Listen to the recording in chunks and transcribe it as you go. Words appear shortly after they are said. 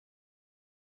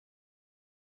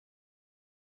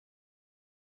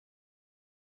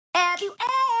you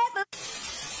ever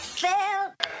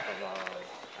felt.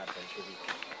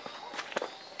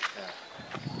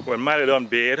 When Miley done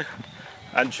bathe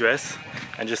and dress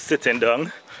and just sitting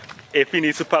down, if he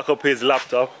needs to pack up his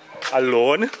laptop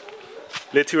alone,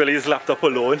 literally his laptop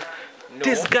alone, no.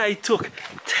 This guy took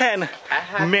 10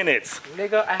 minutes.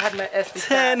 Nigga, I had my SD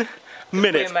 10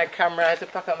 minutes. My camera, I had to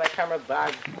pack up my camera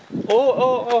bag.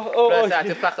 Oh. Plus I had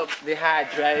to pack up the hard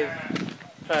drive.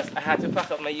 Plus I had to pack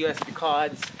up my USB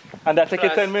cards. And that took you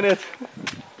 10 minutes?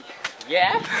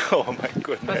 Yeah. Oh my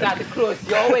goodness. Plus I had to close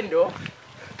your window.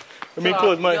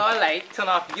 Close my... your light, turn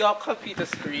off your computer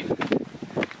screen,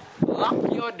 lock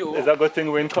your door. Is that a good thing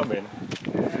wind coming?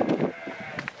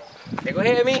 They go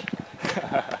hear me?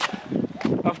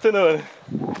 Afternoon.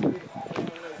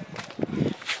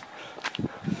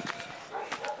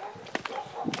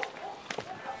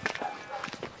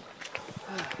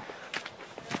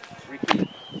 Ricky.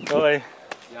 Oi.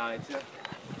 Yeah, it's a...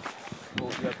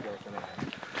 Oh, you're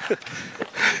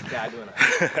yeah, I do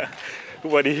know.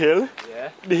 What, the hill? Yeah.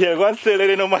 The hill go and sail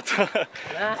it no matter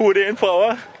who they in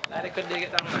power. Nah, they could dig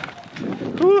it down, man.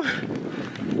 Whew.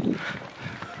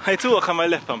 I too work on my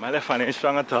left hand ain't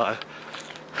strong at all.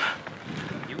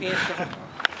 You ain't strong.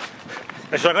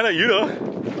 I'm stronger than you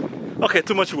though. Okay,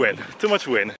 too much wind.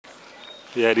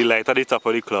 Yeah, the light at the top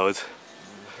of the clouds.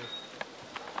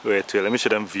 Wait, let me show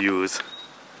them views.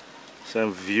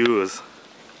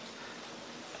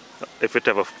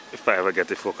 If I ever get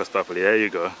the focus properly, there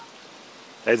you go.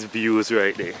 That's views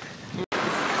right there.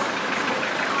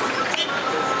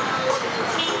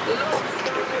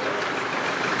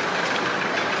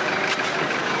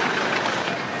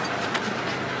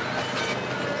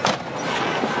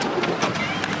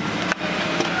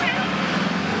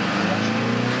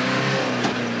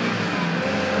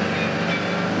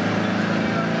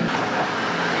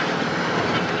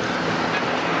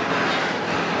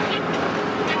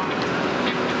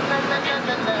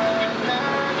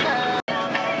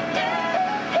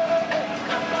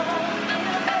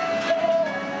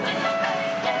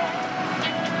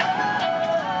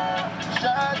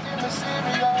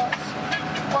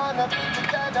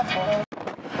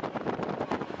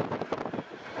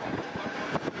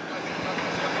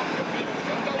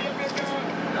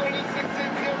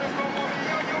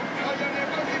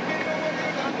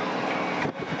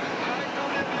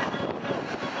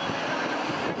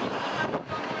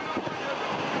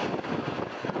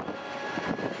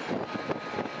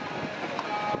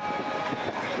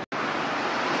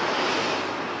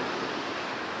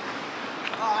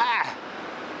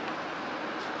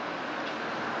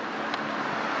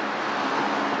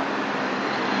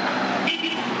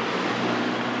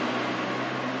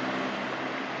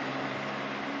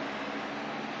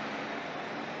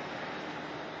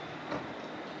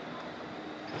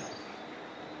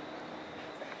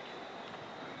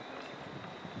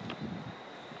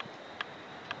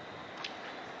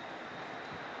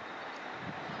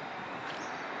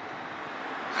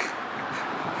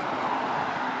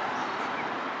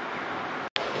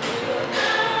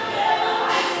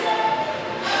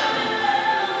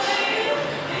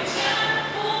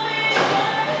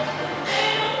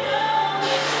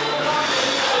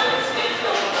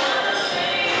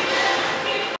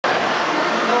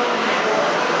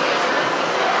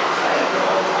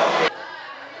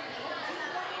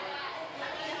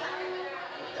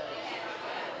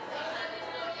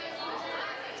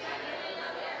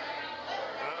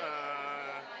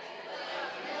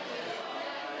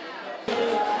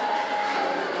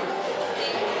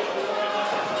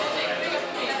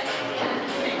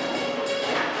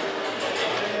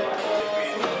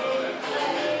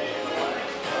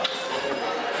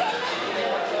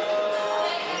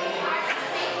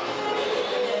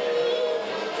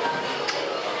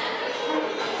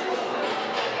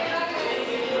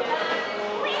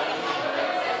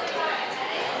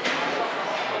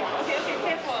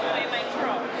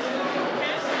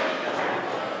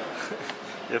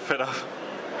 You're fed up.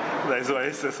 That's why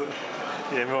I say so.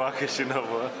 Yeah, me want to catch you now,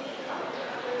 boy.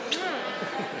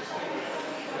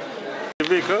 The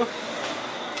vehicle?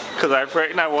 Because I'm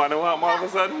pregnant, I want to walk all of a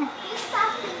sudden. You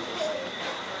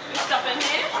stopping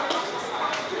here?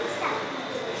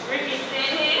 Ricky, stay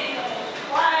here?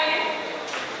 Why?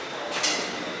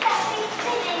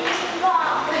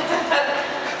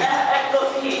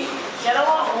 Look, you don't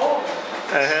want home.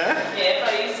 Yeah,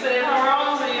 but you spinning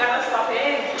around, so you gotta stop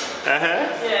in.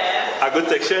 Yeah. I go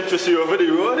text you and trust you over the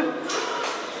road.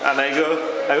 And I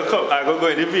go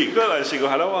in the vehicle and she go,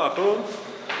 hello, walk home.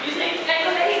 You think I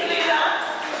could let you do that?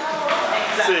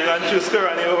 Exactly. So you can choose to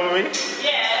run over me?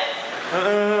 Yes.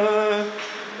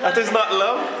 That is not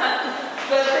love.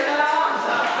 But I want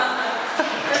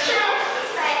to.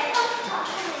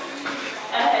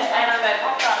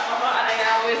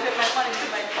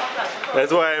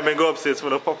 That's why I may go upstairs for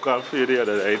the popcorn for you the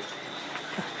other night.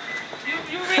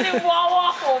 You really want to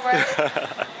walk over?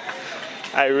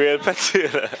 I real petty.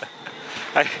 No,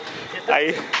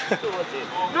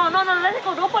 let it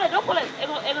go. Don't pull it.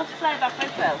 It'll slide back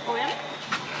myself. Go in.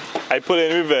 I put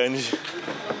in revenge.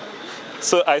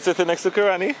 So I sit next to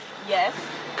Karani? Yes.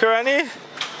 Karani?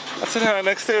 I sit her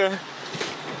next to you.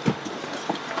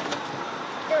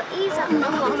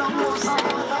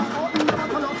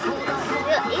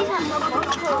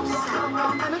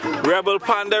 Rebel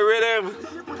Panda Rhythm.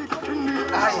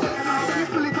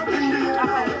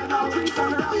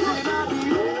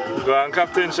 Go on,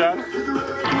 Captain Sean.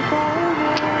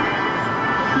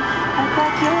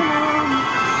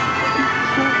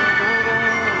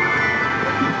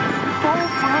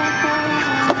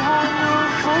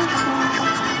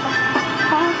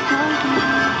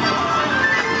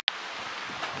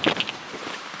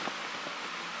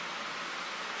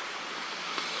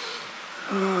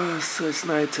 So it's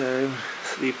night time,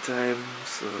 sleep time,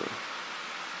 so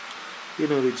you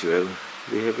know the drill.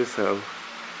 Behave yourself,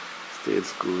 stay at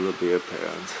school, obey your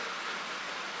parents,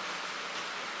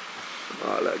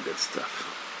 all that good stuff.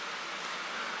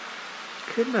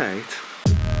 Good night.